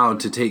allowed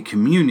to take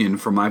communion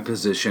for my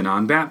position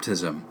on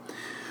baptism.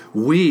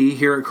 We,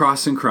 here at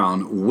Cross and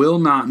Crown, will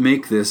not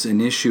make this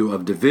an issue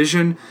of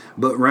division,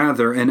 but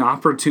rather an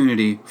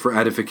opportunity for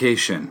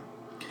edification.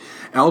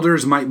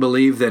 Elders might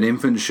believe that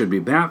infants should be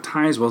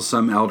baptized, while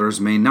some elders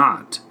may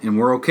not, and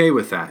we're okay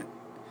with that.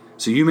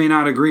 So you may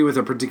not agree with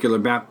a particular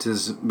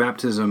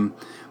baptism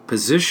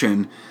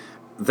position.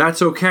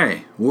 That's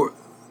okay.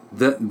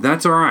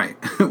 That's all right.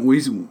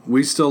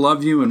 We still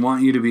love you and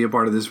want you to be a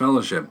part of this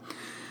fellowship.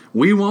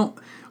 We won't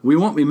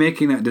be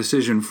making that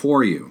decision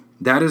for you.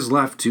 That is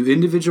left to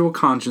individual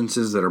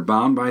consciences that are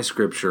bound by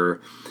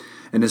Scripture.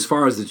 And as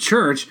far as the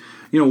church,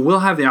 we'll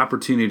have the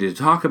opportunity to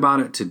talk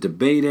about it, to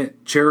debate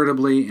it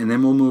charitably, and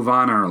then we'll move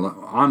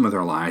on with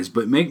our lives.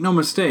 But make no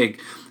mistake,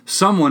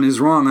 someone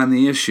is wrong on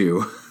the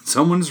issue.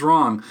 Someone's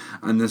wrong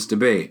on this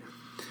debate.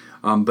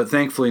 But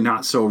thankfully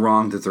not so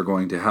wrong that they're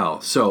going to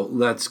hell. So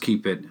let's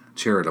keep it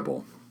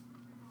charitable.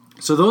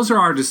 So those are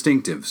our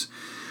distinctives.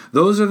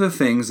 Those are the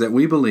things that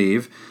we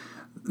believe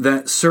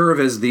that serve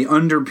as the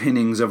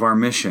underpinnings of our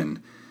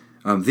mission.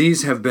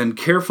 These have been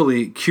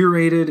carefully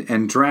curated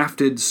and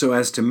drafted so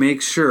as to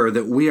make sure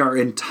that we are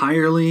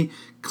entirely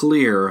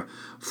clear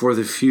for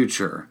the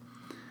future.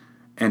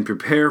 And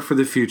prepare for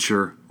the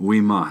future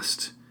we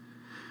must.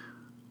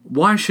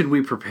 Why should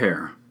we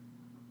prepare?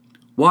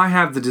 Why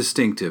have the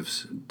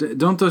distinctives?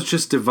 Don't those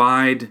just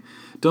divide?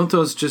 Don't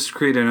those just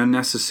create an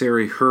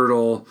unnecessary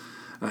hurdle?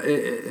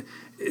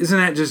 Isn't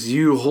that just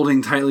you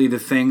holding tightly to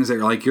things that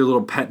are like your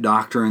little pet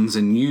doctrines,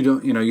 and you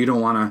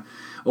don't want to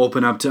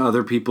open up to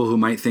other people who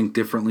might think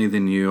differently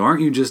than you?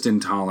 Aren't you just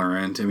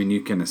intolerant? I mean,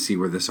 you kind of see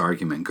where this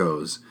argument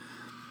goes.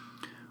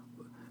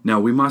 No,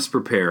 we must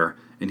prepare,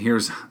 and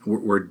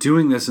we're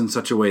doing this in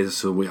such a way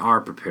so we are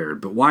prepared.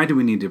 But why do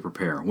we need to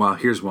prepare? Well,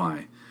 here's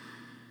why.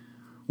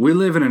 We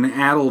live in an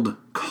addled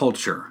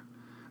culture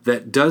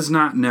that does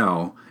not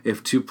know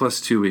if 2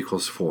 + 2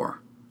 = 4.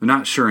 They're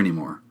not sure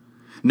anymore.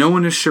 No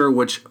one is sure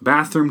which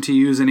bathroom to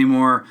use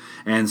anymore,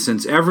 and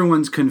since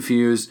everyone's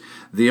confused,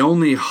 the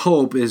only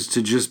hope is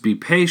to just be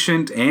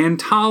patient and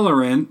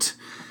tolerant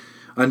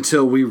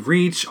until we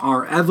reach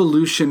our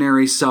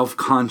evolutionary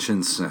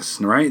self-consciousness,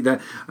 right?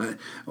 That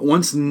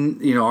once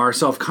our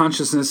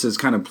self-consciousness is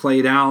kind of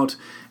played out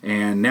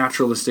and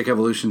naturalistic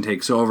evolution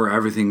takes over,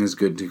 everything is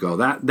good to go.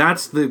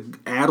 That's the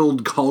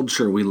addled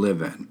culture we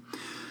live in.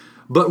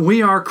 But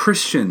we are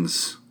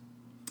Christians.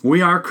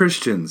 We are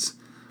Christians.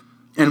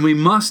 And we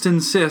must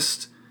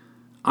insist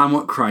on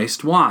what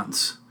Christ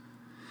wants.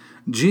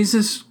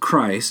 Jesus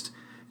Christ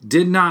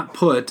did not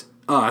put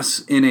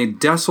us in a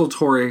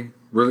desultory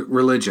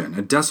religion,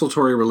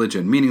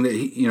 meaning that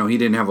he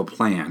didn't have a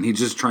plan. He's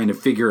just trying to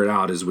figure it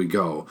out as we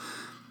go.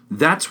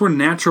 That's where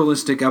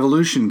naturalistic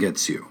evolution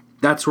gets you.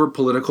 That's where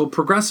political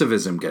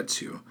progressivism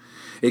gets you.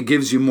 It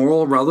gives you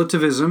moral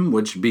relativism,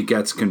 which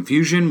begets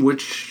confusion,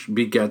 which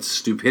begets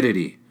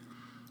stupidity.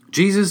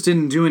 Jesus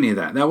didn't do any of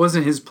that. That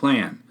wasn't his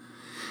plan.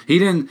 He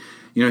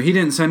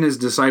didn't send his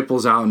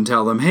disciples out and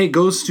tell them, hey,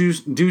 go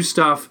do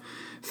stuff,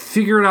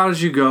 figure it out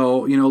as you go,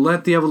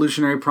 let the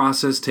evolutionary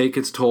process take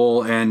its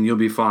toll and you'll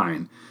be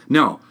fine.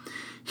 No,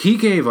 he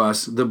gave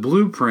us the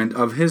blueprint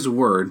of his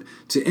word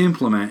to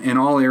implement in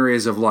all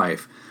areas of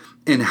life.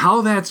 And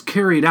how that's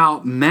carried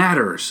out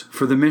matters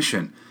for the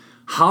mission.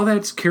 How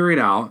that's carried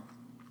out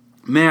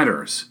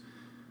matters.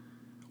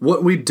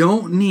 What we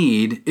don't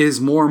need is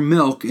more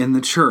milk in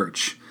the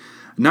church.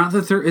 Not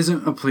that there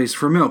isn't a place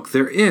for milk.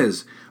 There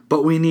is.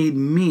 But we need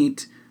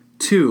meat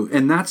too.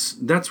 And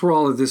that's where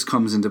all of this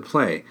comes into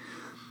play.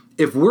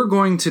 If we're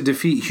going to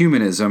defeat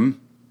humanism,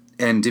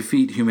 and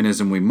defeat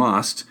humanism we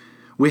must,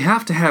 we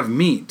have to have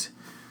meat.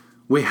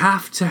 We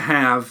have to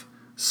have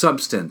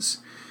substance.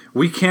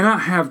 We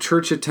cannot have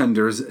church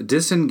attenders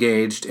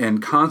disengaged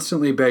and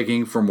constantly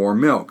begging for more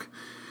milk.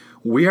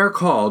 We are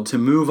called to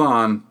move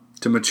on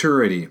to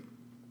maturity.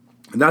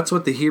 That's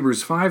what the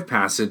Hebrews 5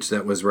 passage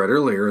that was read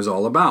earlier is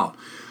all about.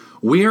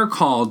 We are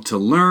called to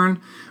learn,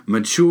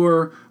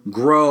 mature,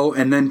 grow,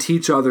 and then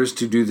teach others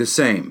to do the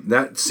same.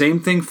 That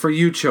same thing for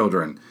you,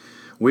 children.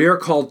 We are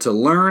called to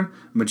learn,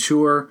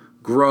 mature,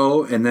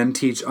 grow, and then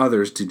teach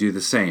others to do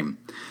the same.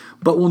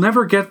 But we'll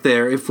never get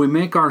there if we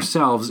make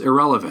ourselves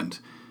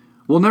irrelevant.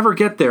 We'll never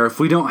get there if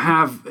we don't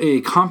have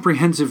a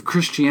comprehensive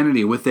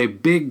Christianity with a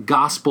big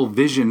gospel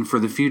vision for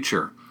the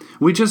future.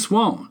 We just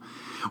won't.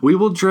 We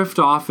will drift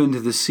off into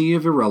the sea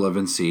of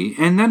irrelevancy,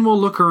 and then we'll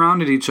look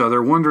around at each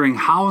other wondering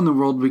how in the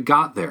world we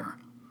got there.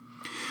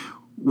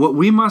 What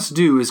we must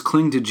do is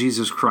cling to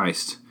Jesus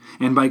Christ.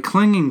 And by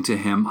clinging to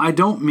him, I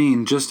don't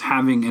mean just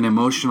having an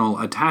emotional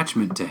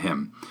attachment to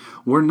him.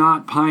 We're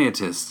not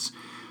pietists.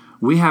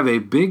 We have a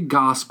big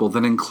gospel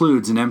that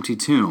includes an empty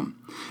tomb.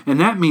 And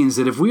that means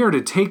that if we are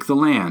to take the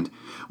land,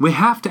 we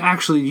have to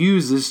actually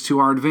use this to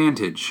our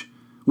advantage.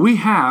 We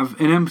have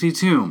an empty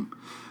tomb.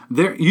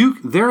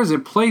 There is a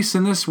place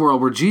in this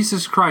world where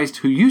Jesus Christ,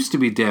 who used to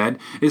be dead,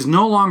 is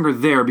no longer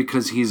there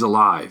because he's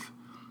alive.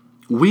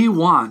 We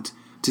want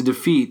to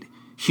defeat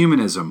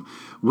humanism.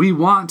 We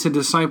want to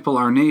disciple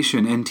our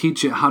nation and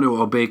teach it how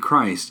to obey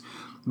Christ.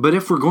 But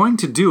if we're going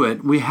to do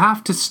it, we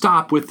have to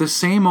stop with the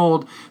same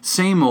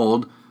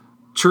old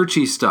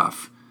churchy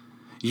stuff.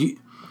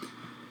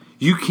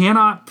 You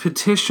cannot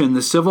petition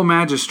the civil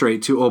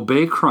magistrate to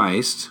obey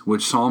Christ,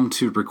 which Psalm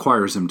 2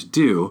 requires him to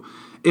do,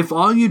 if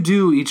all you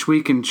do each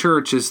week in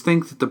church is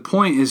think that the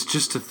point is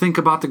just to think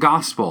about the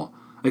gospel.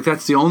 Like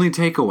that's the only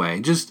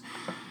takeaway.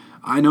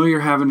 I know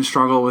you're having a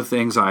struggle with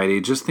anxiety.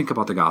 Just think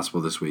about the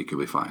gospel this week. You'll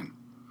be fine.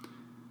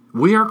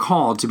 We are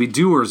called to be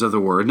doers of the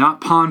word,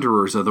 not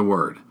ponderers of the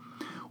word.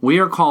 We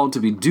are called to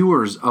be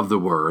doers of the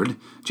word,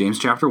 James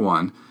chapter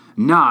 1,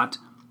 not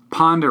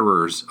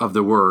ponderers of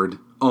the word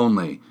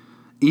only.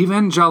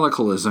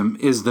 Evangelicalism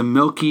is the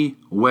Milky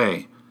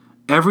Way.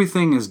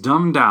 Everything is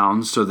dumbed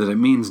down so that it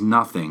means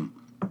nothing.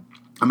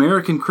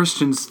 American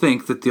Christians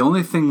think that the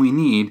only thing we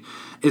need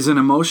is an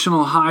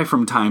emotional high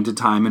from time to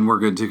time and we're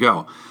good to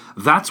go.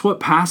 That's what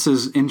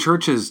passes in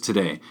churches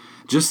today.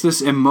 Just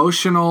this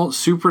emotional,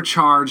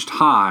 supercharged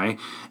high,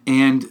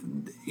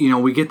 and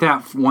we get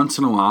that once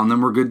in a while, and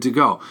then we're good to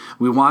go.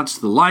 We watch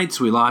the lights,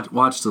 we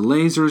watch the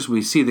lasers,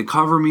 we see the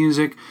cover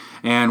music,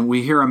 and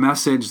we hear a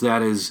message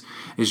that is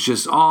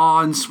just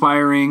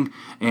awe-inspiring,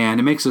 and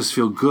it makes us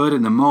feel good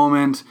in the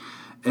moment,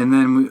 and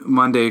then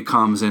Monday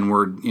comes and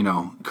we're,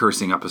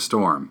 cursing up a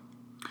storm.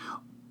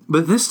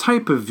 But this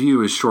type of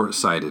view is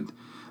short-sighted.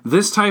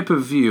 This type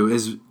of view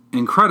is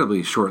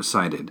incredibly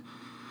short-sighted.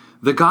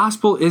 The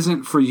gospel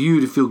isn't for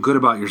you to feel good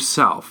about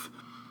yourself.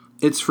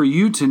 It's for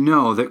you to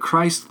know that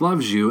Christ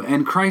loves you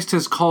and Christ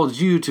has called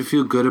you to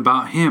feel good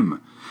about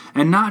him.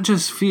 And not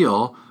just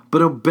feel,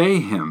 but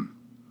obey him.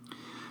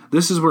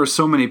 This is where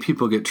so many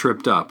people get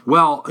tripped up.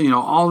 Well,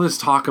 all this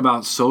talk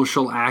about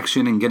social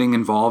action and getting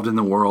involved in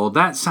the world,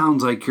 that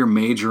sounds like you're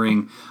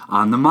majoring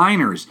on the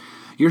minors.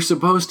 You're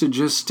supposed to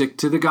just stick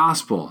to the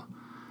gospel.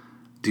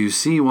 Do you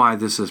see why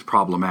this is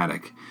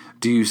problematic?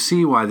 Do you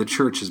see why the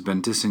church has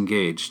been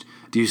disengaged?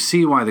 Do you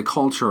see why the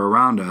culture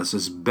around us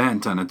is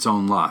bent on its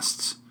own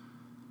lusts?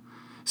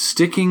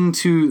 Sticking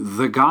to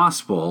the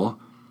gospel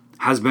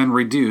has been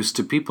reduced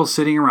to people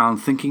sitting around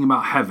thinking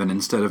about heaven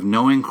instead of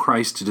knowing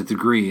Christ to the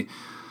degree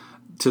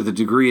to the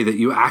degree that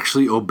you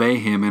actually obey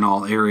him in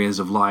all areas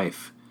of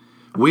life.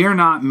 We are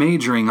not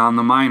majoring on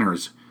the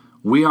minors.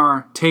 We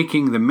are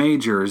taking the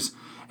majors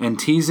and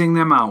teasing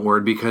them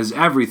outward, because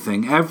every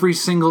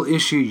single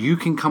issue you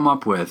can come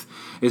up with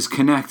is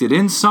connected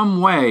in some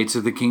way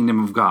to the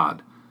kingdom of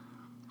God.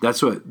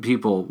 That's what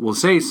people will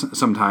say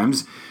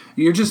sometimes.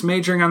 You're just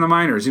majoring on the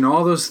minors.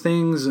 All those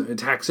things,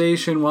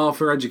 taxation,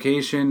 welfare,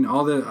 education,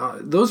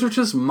 those are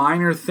just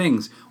minor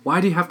things.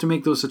 Why do you have to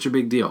make those such a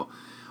big deal?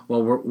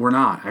 Well, we're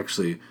not,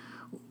 actually.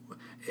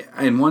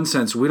 In one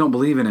sense, we don't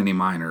believe in any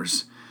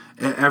minors.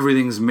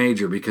 Everything's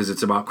major because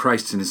it's about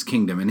Christ and his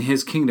kingdom. And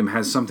his kingdom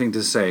has something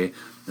to say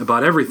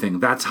about everything.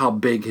 That's how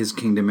big his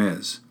kingdom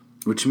is.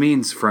 Which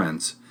means,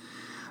 friends,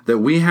 that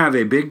we have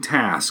a big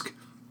task,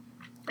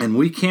 and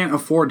we can't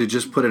afford to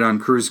just put it on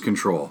cruise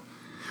control.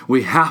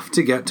 We have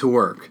to get to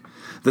work.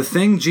 The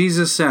thing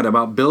Jesus said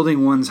about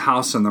building one's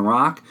house on the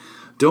rock,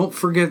 don't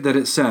forget that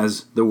it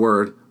says the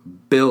word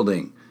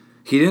building.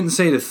 He didn't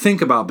say to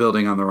think about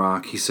building on the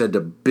rock. He said to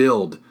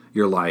build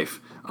your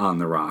life on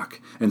the rock.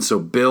 And so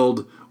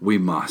build we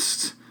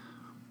must.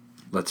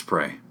 Let's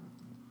pray.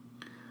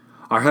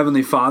 Our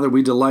Heavenly Father,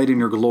 we delight in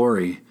your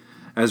glory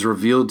as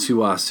revealed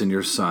to us in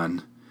your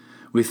Son.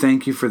 We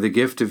thank you for the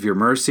gift of your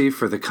mercy,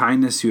 for the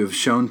kindness you have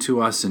shown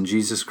to us in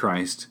Jesus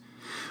Christ.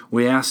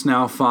 We ask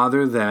now,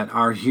 Father, that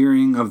our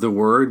hearing of the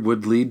word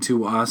would lead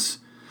to us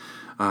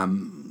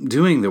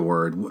doing the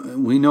word.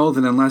 We know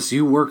that unless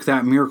you work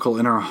that miracle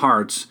in our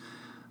hearts,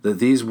 that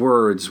these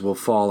words will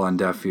fall on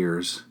deaf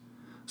ears.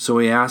 So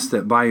we ask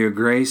that by your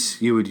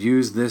grace, you would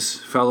use this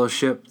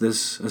fellowship,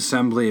 this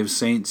assembly of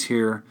saints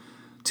here,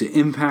 to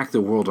impact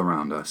the world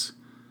around us.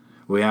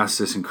 We ask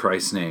this in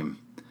Christ's name.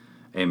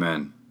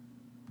 Amen.